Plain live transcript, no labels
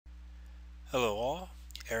Hello all,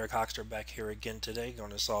 Erick Hoxter back here again today,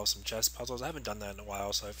 going to solve some chess puzzles. I haven't done that in a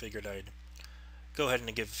while, so I figured I'd go ahead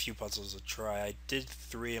and give a few puzzles a try. I did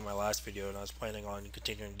 3 in my last video, and I was planning on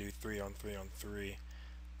continuing to do 3 on 3 on 3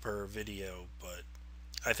 per video, but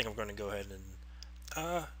I think I'm going to go ahead and,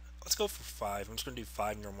 uh, let's go for 5. I'm just going to do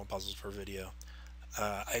 5 normal puzzles per video.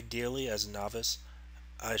 Ideally, as a novice,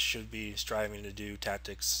 I should be striving to do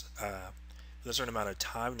tactics with a certain amount of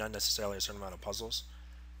time, not necessarily a certain amount of puzzles,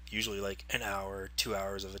 usually like an hour, 2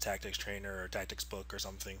 hours of a tactics trainer or a tactics book or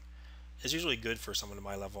something is usually good for someone at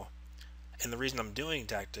my level. And the reason I'm doing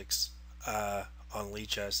tactics on Lee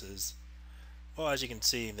Chess is, well, as you can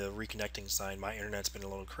see, the reconnecting sign, my internet's been a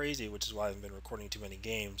little crazy, which is why I haven't been recording too many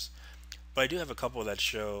games. But I do have a couple that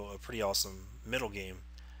show a pretty awesome middle game,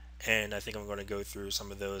 and I think I'm going to go through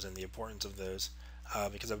some of those and the importance of those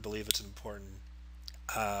because I believe it's an important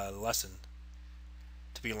lesson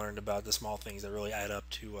to be learned about the small things that really add up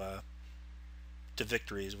to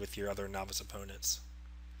victories with your other novice opponents,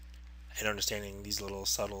 and understanding these little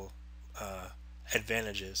subtle uh,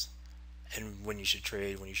 advantages, and when you should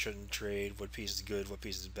trade, when you shouldn't trade, what piece is good, what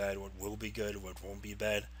piece is bad, what will be good, what won't be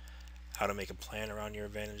bad, how to make a plan around your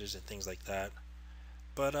advantages, and things like that.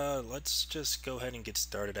 But let's just go ahead and get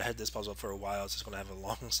started. I had this puzzle for a while. It's just going to have a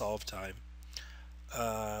long solve time.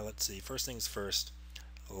 Let's see. First things first.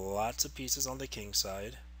 Lots of pieces on the king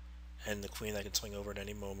side, and the queen that can swing over at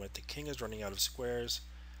any moment. The king is running out of squares.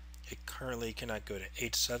 It currently cannot go to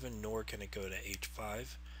h7, nor can it go to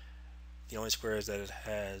h5. The only squares that it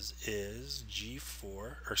has is g4,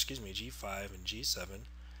 or excuse me, g5 and g7.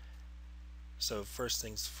 So first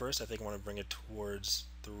things first, I think I want to bring it towards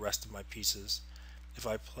the rest of my pieces. If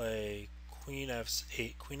I play queen f8,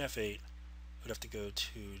 it would have to go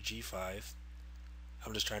to g5.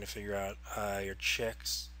 I'm just trying to figure out your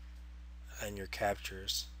checks and your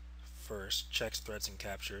captures first. Checks, threats, and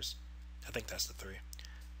captures. I think that's the 3.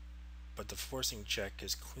 But the forcing check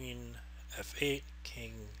is queen f8,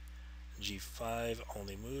 king g5,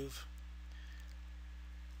 only move.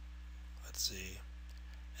 Let's see.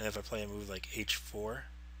 And if I play a move like h4,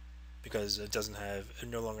 because it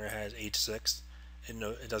no longer has h6,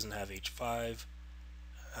 it doesn't have h5,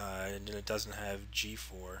 and it doesn't have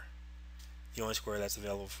g4. The only square that's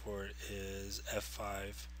available for it is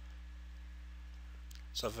f5.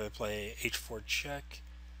 So if I play h4 check,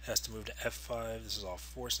 it has to move to f5. This is all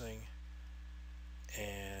forcing.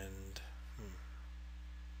 And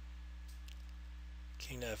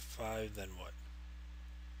king to f5, then what?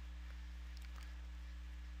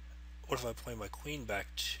 What if I play my queen back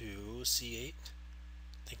to c8?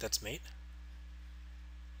 Think that's mate?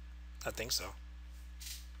 I think so.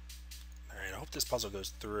 Alright, I hope this puzzle goes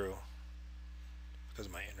through because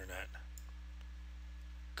of my internet.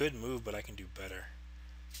 Good move, but I can do better.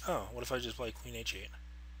 Oh, what if I just play queen h8?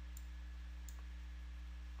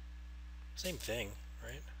 Same thing,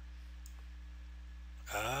 right?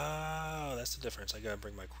 Oh, that's the difference. I gotta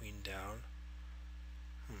bring my queen down.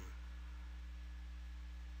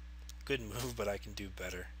 Good move, but I can do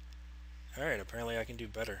better. Alright, apparently I can do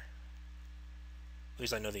better. At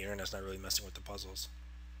least I know the internet's not really messing with the puzzles.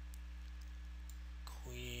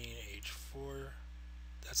 Queen h4.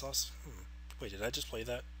 That's awesome. Wait, did I just play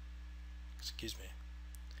that? Excuse me.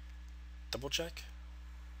 Double check?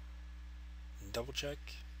 Double check?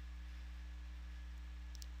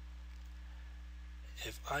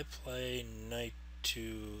 If I play knight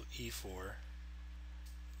to e4,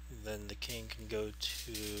 then the king can go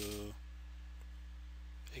to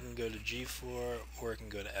g4, or it can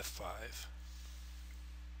go to f5.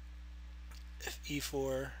 If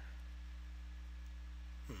e4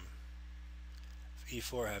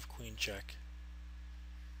 I have queen check.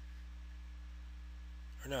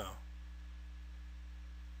 Or no.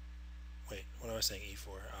 Wait, what am I saying?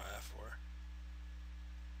 e4,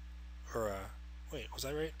 f4. Or wait, was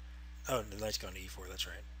I right? Oh, the knight's gone to e4, that's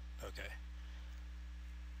right. Okay.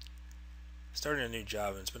 Starting a new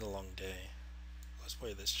job and it's been a long day. Let's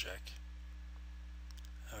play this check.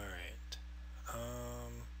 Alright.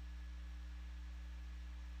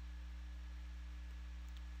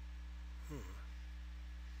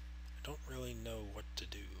 I don't really know what to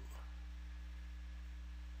do.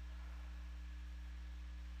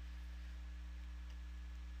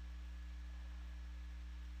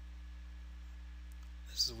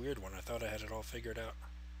 This is a weird one. I thought I had it all figured out.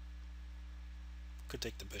 Could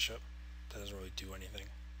take the bishop. That doesn't really do anything.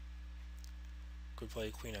 Could play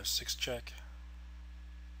queen f6 check.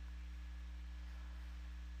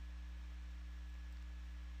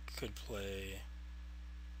 Could play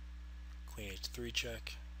queen h3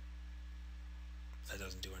 check. That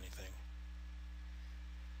doesn't do anything.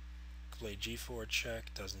 play g4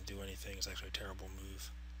 check. Doesn't do anything. It's actually a terrible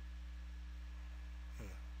move.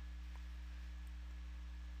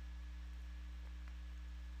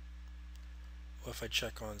 What if I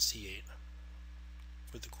check on c8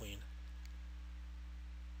 with the queen?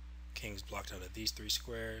 King's blocked out of these 3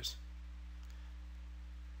 squares.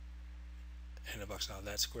 And it blocks out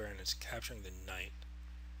that square, and it's capturing the knight.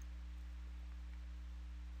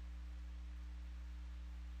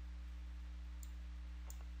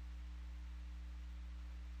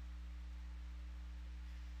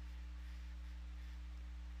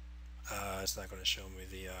 It's not going to show me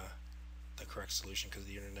the correct solution because of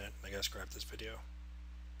the internet. I gotta scrap this video.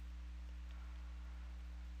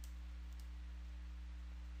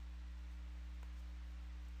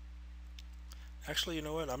 Actually, you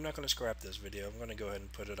know what? I'm not going to scrap this video. I'm going to go ahead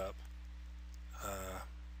and put it up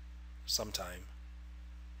sometime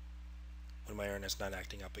when my internet's not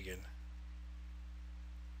acting up again.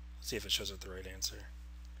 Let's see if it shows up the right answer.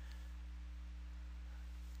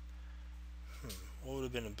 What would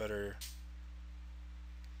have been a better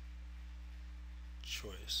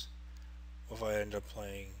choice? What if I end up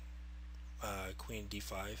playing queen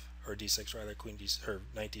d5 or d6 rather, queen d or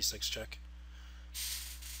knight d6 check?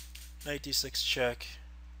 Knight d6 check.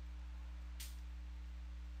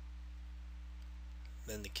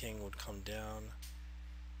 Then the king would come down.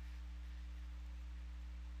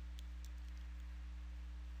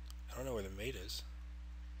 I don't know where the mate is.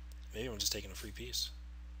 Maybe I'm just taking a free piece.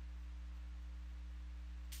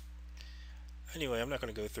 Anyway, I'm not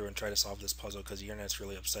going to go through and try to solve this puzzle because the internet's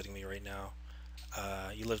really upsetting me right now.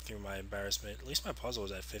 You lived through my embarrassment. At least my puzzle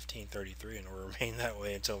was at 1533 and it will remain that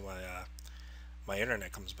way until my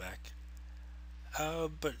internet comes back.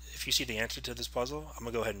 But if you see the answer to this puzzle, I'm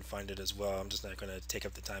going to go ahead and find it as well. I'm just not going to take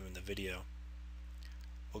up the time in the video.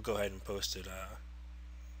 We'll go ahead and post it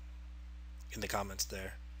in the comments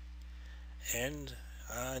there. And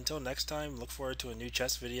until next time, look forward to a new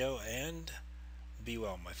chess video, and be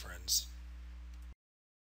well, my friends.